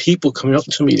teachers and people coming up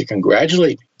to me to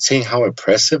congratulate me, saying how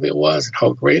impressive it was and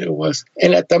how great it was.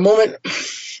 And at that moment,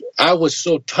 I was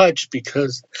so touched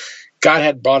because God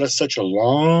had brought us such a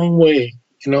long way,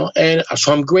 and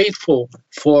so I'm grateful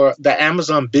for the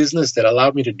Amazon business that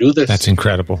allowed me to do this. That's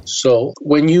incredible. So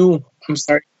I'm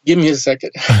sorry, give me a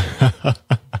second.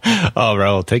 Oh,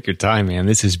 Raul, take your time, man.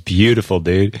 This is beautiful,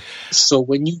 dude. So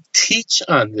when you teach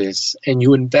on this and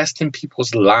you invest in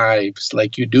people's lives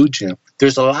like you do, Jim,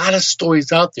 there's a lot of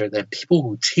stories out there that people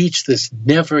who teach this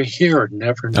never hear or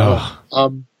never know.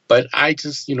 But I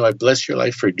just, I bless your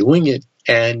life for doing it.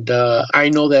 And I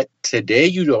know that today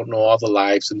you don't know all the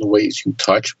lives and the ways you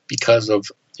touch because of,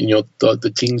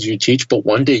 the things you teach, but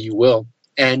one day you will.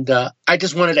 And I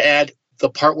just wanted to add the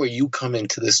part where you come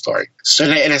into this story. So,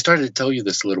 and I started to tell you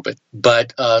this a little bit.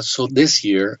 But so this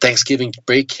year, Thanksgiving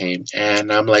break came,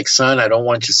 and I'm like, "Son, I don't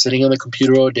want you sitting on the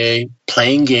computer all day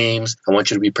playing games. I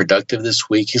want you to be productive this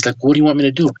week." He's like, "What do you want me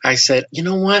to do?" I said, "You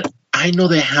know what? I know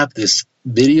they have this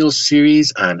video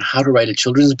series on how to write a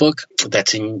children's book.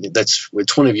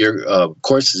 It's one of your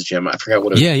courses, Jim. I forgot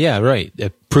what it was. Yeah, right.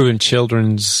 A proven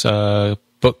children's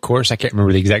book course. I can't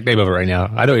remember the exact name of it right now.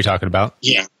 I know what you're talking about.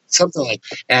 Yeah. Something like,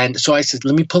 and so I said,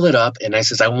 "Let me pull it up." And I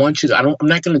says, "I want you to, I'm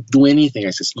not going to do anything."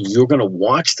 I says, "You're going to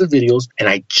watch the videos, and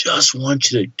I just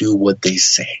want you to do what they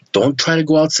say. Don't try to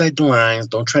go outside the lines.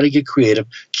 Don't try to get creative.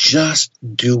 Just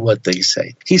do what they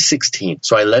say." He's 16,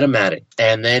 so I let him at it.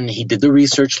 And then he did the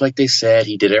research like they said.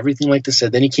 He did everything like they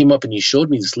said. Then he came up and he showed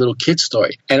me this little kid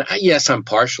story. And yes, I'm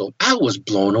partial. I was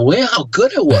blown away how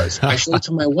good it was. I showed it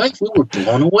to my wife. We were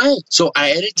blown away. So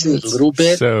I edited it a little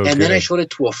bit. Then I showed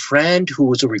it to a friend who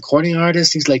was a recording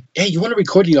artist. He's like, "Hey, you want to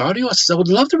record the audio?" I said, "I would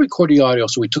love to record the audio."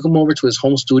 So we took him over to his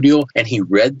home studio and he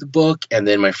read the book, and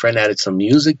then my friend added some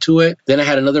music to it. Then I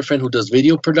had another friend who does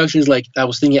video production. He's like, I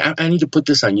was thinking, I need to put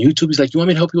this on YouTube. He's like, "You want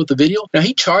me to help you with the video?" Now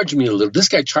he charged me a little. This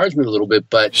guy charged me a little bit,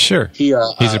 but sure, he's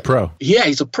a pro. Yeah,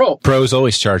 he's a pro. Pros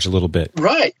always charge a little bit.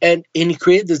 Right. And he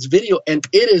created this video, and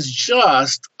it is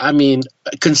just,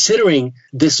 considering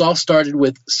this all started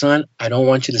with, son, I don't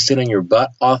want you to sit on your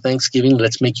butt all Thanksgiving.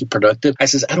 Let's make you productive. I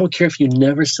says, I don't care if you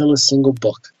never sell a single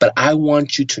book, but I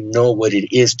want you to know what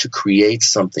it is to create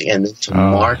something and then to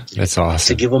market that's awesome.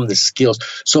 to give them the skills.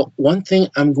 So one thing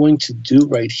I'm going to do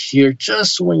right here,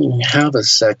 just when you have a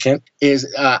second,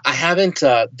 is I haven't,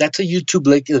 that's a YouTube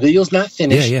link. The video's not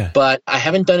finished, but I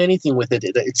haven't done anything with it.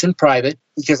 It's in private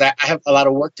because I have a lot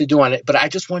of work to do on it. But I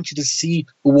just want you to see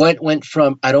what went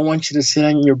from, I don't want you to sit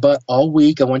on your butt all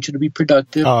week. I want you to be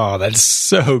productive. Oh, that's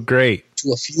so great.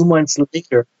 To a few months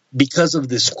later, because of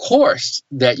this course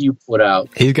that you put out.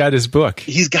 He's got his book.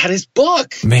 He's got his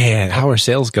book. Man, how are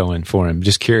sales going for him?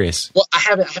 Just curious. Well, I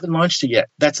haven't launched it yet.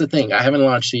 That's the thing. I haven't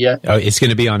launched it yet. Oh, it's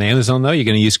going to be on Amazon, though? You're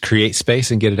going to use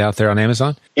CreateSpace and get it out there on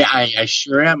Amazon? Yeah, I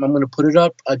sure am. I'm going to put it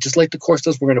up just like the course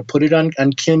does. We're going to put it on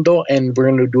Kindle, and we're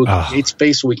going to do a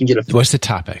CreateSpace so we can get a... What's the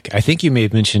topic? I think you may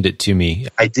have mentioned it to me.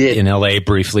 I did. In LA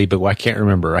briefly, but I can't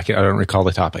remember. I don't recall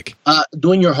the topic.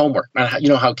 Doing your homework. You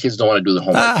know how kids don't want to do the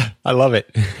homework. I love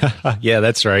it. Yeah,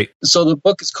 that's right. So the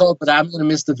book is called But I'm Going to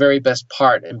Miss the Very Best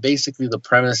Part. And basically the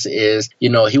premise is, he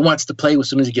wants to play as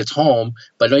soon as he gets home,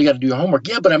 but no, you got to do your homework.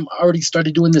 Yeah, but I'm already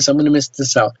started doing this. I'm going to miss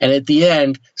this out. And at the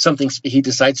end, he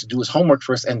decides to do his homework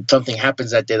first, and something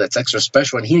happens that day that's extra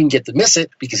special, and he didn't get to miss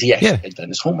it because he actually had done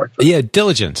his homework first. Yeah,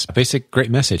 diligence. Basic, great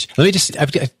message.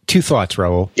 I've got two thoughts,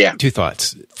 Raul. Yeah. Two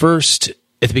thoughts. First,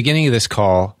 at the beginning of this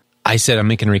call, I said I'm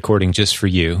making a recording just for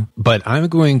you, but I'm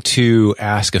going to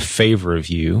ask a favor of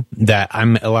you that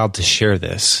I'm allowed to share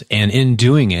this. And in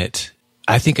doing it,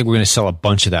 I think we're going to sell a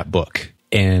bunch of that book.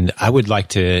 And I would like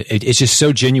to, it's just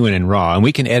so genuine and raw. And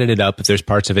we can edit it up if there's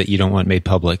parts of it you don't want made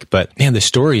public. But man, the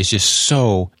story is just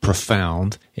so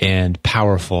profound and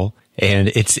powerful. And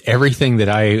it's everything that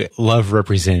I love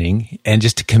representing. And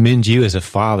just to commend you as a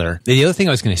father. The other thing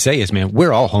I was going to say is, man,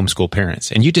 we're all homeschool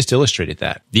parents. And you just illustrated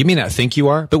that. You may not think you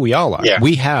are, but we all are. Yeah.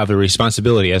 We have a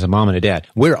responsibility as a mom and a dad.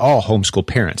 We're all homeschool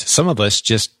parents. Some of us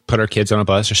just put our kids on a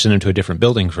bus or send them to a different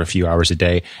building for a few hours a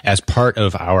day as part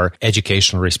of our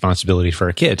educational responsibility for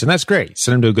our kids. And that's great.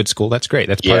 Send them to a good school. That's great.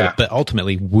 That's part of it. But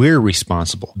ultimately, we're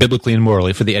responsible, biblically and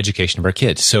morally, for the education of our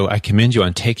kids. So I commend you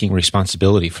on taking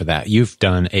responsibility for that. You've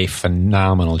done a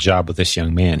phenomenal job with this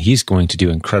young man. He's going to do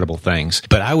incredible things.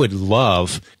 But I would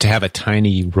love to have a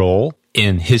tiny role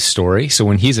in his story. So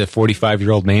when he's a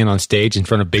 45-year-old man on stage in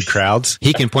front of big crowds,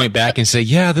 he can point back and say,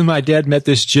 yeah, then my dad met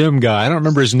this Jim guy. I don't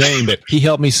remember his name, but he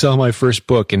helped me sell my first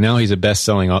book, and now he's a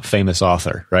best-selling famous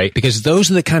author, right? Because those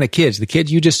are the kind of kids, the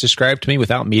kids you just described to me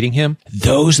without meeting him,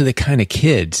 those are the kind of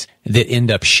kids that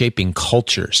end up shaping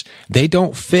cultures. They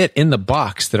don't fit in the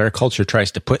box that our culture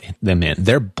tries to put them in.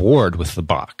 They're bored with the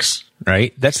box,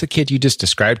 right? That's the kid you just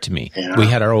described to me. Yeah. We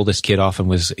had our oldest kid often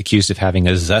was accused of having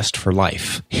a zest for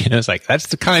life. It's like, that's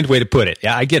the kind way to put it.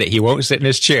 Yeah, I get it. He won't sit in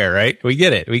his chair, right? We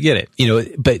get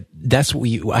it. But that's what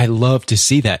I love to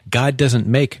see that. God doesn't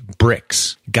make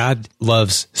bricks. God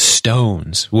loves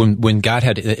stones. When God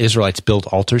had the Israelites build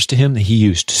altars to him, he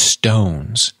used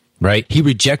stones. Right? He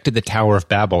rejected the Tower of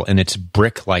Babel and its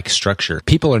brick-like structure.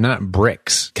 People are not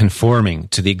bricks conforming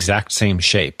to the exact same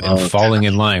shape and falling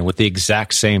in line with the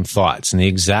exact same thoughts and the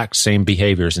exact same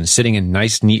behaviors and sitting in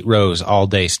nice, neat rows all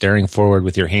day, staring forward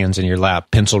with your hands in your lap,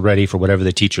 pencil ready for whatever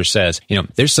the teacher says.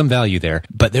 There's some value there,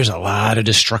 but there's a lot of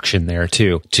destruction there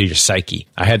too, to your psyche.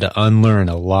 I had to unlearn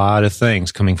a lot of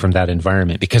things coming from that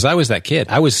environment because I was that kid.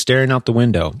 I was staring out the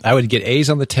window. I would get A's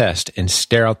on the test and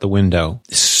stare out the window,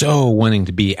 so wanting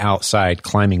to be outside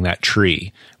climbing that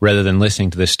tree rather than listening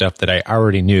to this stuff that I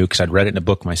already knew because I'd read it in a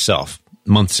book myself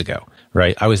months ago,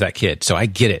 right? I was that kid, so I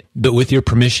get it. But with your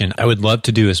permission, I would love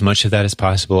to do as much of that as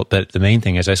possible. But the main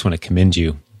thing is I just want to commend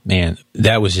you. Man,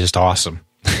 that was just awesome.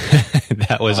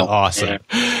 That was awesome.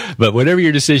 Yeah. But whatever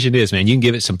your decision is, man, you can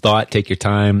give it some thought, take your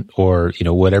time, or,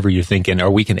 whatever you're thinking, or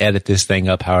we can edit this thing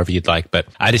up however you'd like. But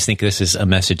I just think this is a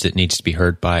message that needs to be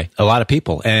heard by a lot of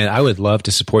people. And I would love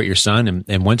to support your son.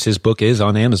 And once his book is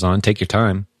on Amazon, take your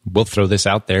time. We'll throw this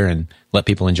out there and let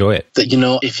people enjoy it.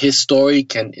 If his story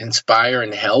can inspire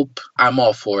and help, I'm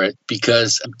all for it,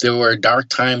 because there were dark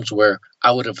times where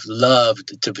I would have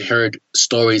loved to have heard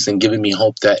stories and given me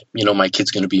hope that, my kid's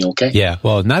going to be okay. Yeah.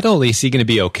 Well, not only is he going to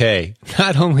be okay,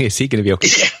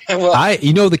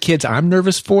 Well, the kids I'm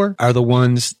nervous for are the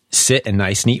ones sit in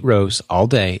nice, neat rows all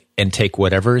day and take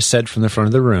whatever is said from the front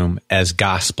of the room as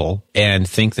gospel and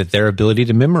think that their ability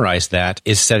to memorize that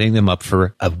is setting them up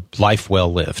for a life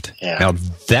well lived. Yeah. Now,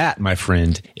 that, my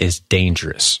friend, is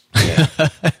dangerous. Yeah,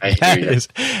 I hear you.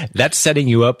 That's setting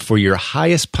you up for your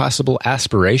highest possible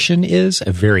aspiration is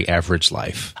a very average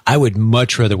life. I would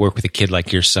much rather work with a kid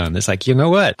like your son that's like, you know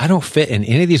what? I don't fit in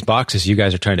any of these boxes you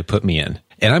guys are trying to put me in.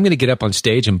 and I'm going to get up on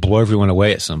stage and blow everyone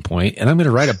away at some point, and I'm going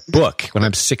to write a book when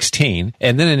I'm 16,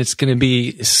 and then it's going to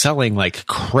be selling like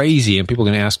crazy, and people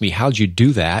are going to ask me, how'd you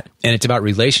do that? And it's about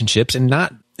relationships and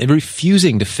not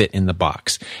refusing to fit in the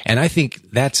box. And I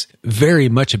think that's very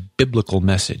much a biblical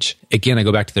message. Again, I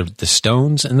go back to the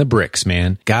stones and the bricks,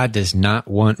 man. God does not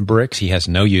want bricks. He has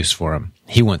no use for them.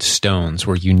 He wants stones.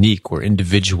 We're unique. We're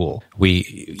individual. We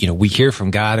hear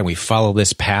from God and we follow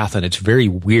this path, and it's very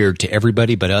weird to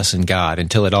everybody but us and God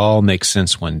until it all makes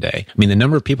sense one day. I mean, the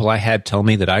number of people I had tell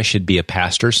me that I should be a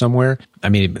pastor somewhere. I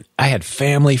mean, I had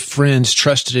family, friends,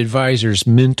 trusted advisors,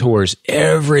 mentors,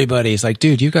 everybody's like,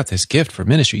 dude, you got this gift for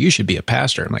ministry. You should be a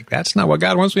pastor. I'm like, that's not what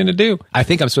God wants me to do. I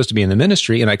think I'm supposed to be in the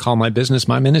ministry, and I call my business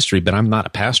my ministry, but I'm not a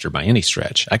pastor by any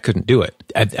stretch. I couldn't do it.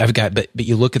 But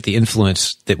you look at the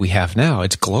influence that we have now,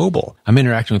 it's global. I'm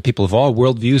interacting with people of all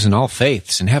worldviews and all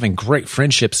faiths and having great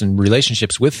friendships and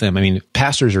relationships with them. I mean,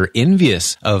 pastors are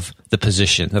envious of the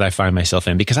position that I find myself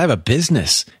in because I have a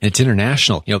business and it's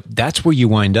international. That's where you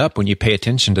wind up when you pay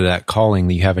attention to that calling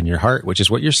that you have in your heart, which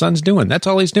is what your son's doing. That's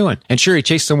all he's doing. And sure, he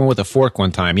chased someone with a fork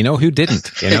one time. Who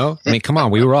didn't? I mean, come on.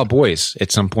 We were all boys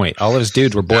at some point. All of us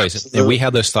dudes were boys. Absolutely. And we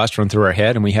had those thoughts run through our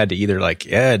head, and we had to either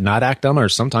not act on them, or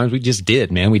sometimes we just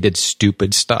did, man. We did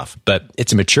stupid stuff. But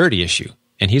it's a maturity issue.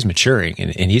 And he's maturing,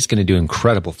 and he's going to do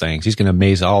incredible things. He's going to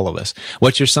amaze all of us.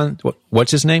 What's your son? What's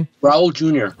his name? Raul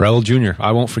Jr. Raul Jr.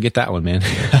 I won't forget that one, man.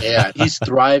 Yeah, he's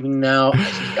thriving now.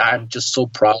 I'm just so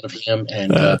proud of him.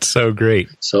 And that's so great.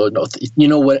 So, you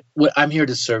know what? I'm here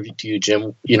to serve you, to you,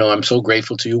 Jim. I'm so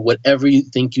grateful to you. Whatever you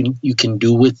think you can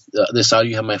do with this audio,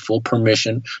 you have my full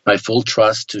permission, my full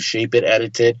trust to shape it,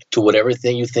 edit it to whatever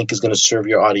thing you think is going to serve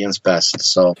your audience best.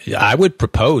 So, I would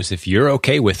propose, if you're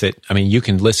okay with it, I mean, you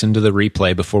can listen to the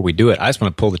replay before we do it. I just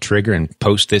want to pull the trigger and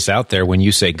post this out there when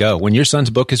you say go. When your son's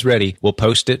book is ready, we'll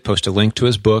post it, post a link to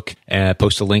his book,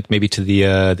 post a link maybe to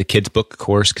the kids' book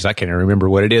course, because I can't remember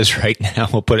what it is right now.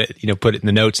 We'll put it in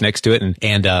the notes next to it,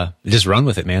 and just run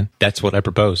with it, man. That's what I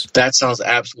propose. That sounds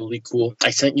absolutely cool.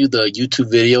 I sent you the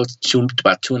YouTube video,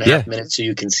 about 2.5 minutes, so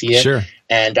you can see it. Sure.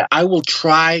 And I will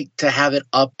try to have it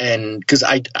up, and because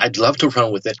I'd love to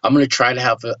run with it. I'm going to try to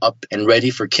have it up and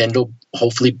ready for Kindle,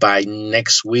 hopefully by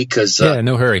next week. Because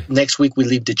no hurry. Next week we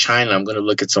leave to China. I'm going to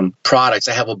look at some products.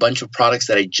 I have a bunch of products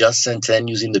that I just sent in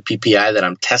using the PPI that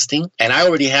I'm testing, and I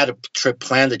already had a trip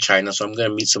planned to China, so I'm going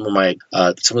to meet some of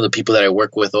the people that I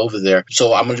work with over there.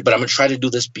 So I'm going to try to do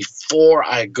this before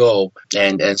I go.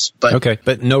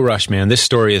 But no rush, man. This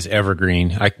story is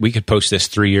evergreen. We could post this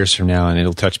 3 years from now, and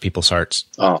it'll touch people's hearts.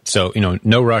 Oh. So,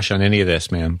 no rush on any of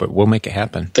this, man, but we'll make it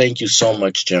happen. Thank you so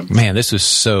much, Jim. Man, this was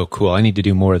so cool. I need to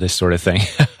do more of this sort of thing.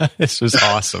 This was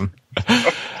awesome.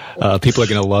 People are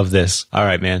going to love this. All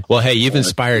right, man. Well, hey, you've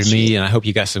inspired me, and I hope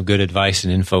you got some good advice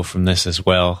and info from this as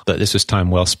well. But this was time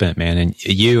well spent, man. And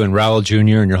you and Raul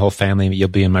Jr. and your whole family, you'll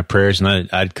be in my prayers, and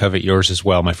I'd covet yours as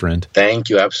well, my friend. Thank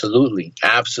you. Absolutely.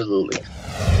 Absolutely.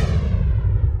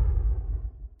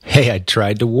 Hey, I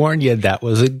tried to warn you. That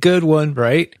was a good one,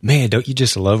 right? Man, don't you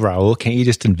just love Raul? Can't you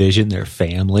just envision their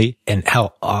family and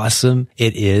how awesome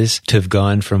it is to have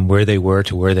gone from where they were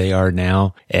to where they are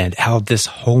now, and how this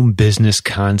home business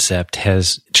concept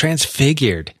has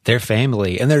transfigured their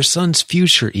family and their son's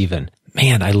future even.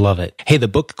 Man, I love it. Hey, the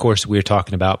book course we were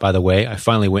talking about, by the way, I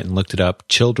finally went and looked it up,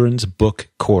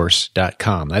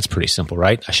 childrensbookcourse.com. That's pretty simple,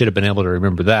 right? I should have been able to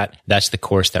remember that. That's the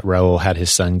course that Raul had his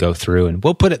son go through, and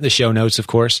we'll put it in the show notes, of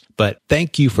course. But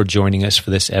thank you for joining us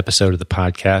for this episode of the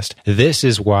podcast. This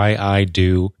is why I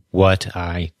do what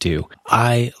I do.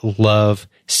 I love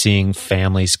seeing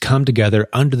families come together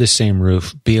under the same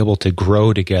roof, be able to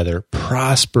grow together,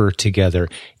 prosper together,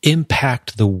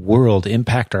 impact the world,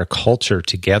 impact our culture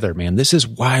together, man. This is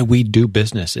why we do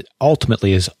business. It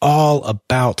ultimately is all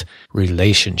about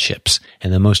relationships.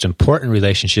 And the most important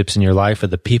relationships in your life are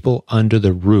the people under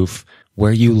the roof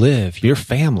where you live, your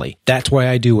family. That's why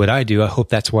I do what I do. I hope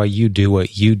that's why you do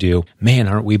what you do. Man,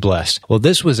 aren't we blessed? Well,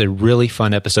 this was a really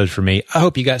fun episode for me. I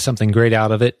hope you got something great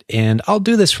out of it, and I'll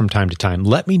do this from time to time.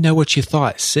 Let me know what you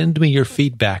thought. Send me your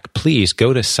feedback. Please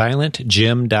go to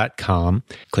silentjim.com,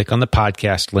 click on the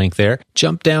podcast link there,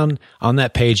 jump down on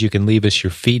that page. You can leave us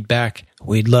your feedback.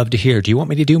 We'd love to hear. Do you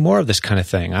want me to do more of this kind of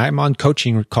thing? I'm on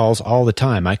coaching calls all the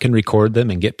time. I can record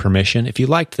them and get permission. If you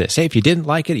liked this, hey, if you didn't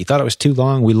like it, you thought it was too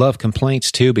long, we love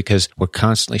complaints too, because we're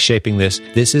constantly shaping this.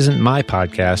 This isn't my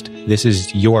podcast. This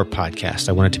is your podcast.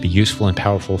 I want it to be useful and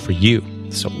powerful for you.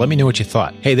 So let me know what you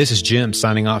thought. Hey, this is Jim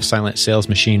signing off, Silent Sales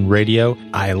Machine Radio.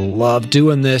 I love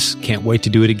doing this. Can't wait to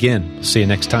do it again. See you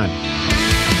next time.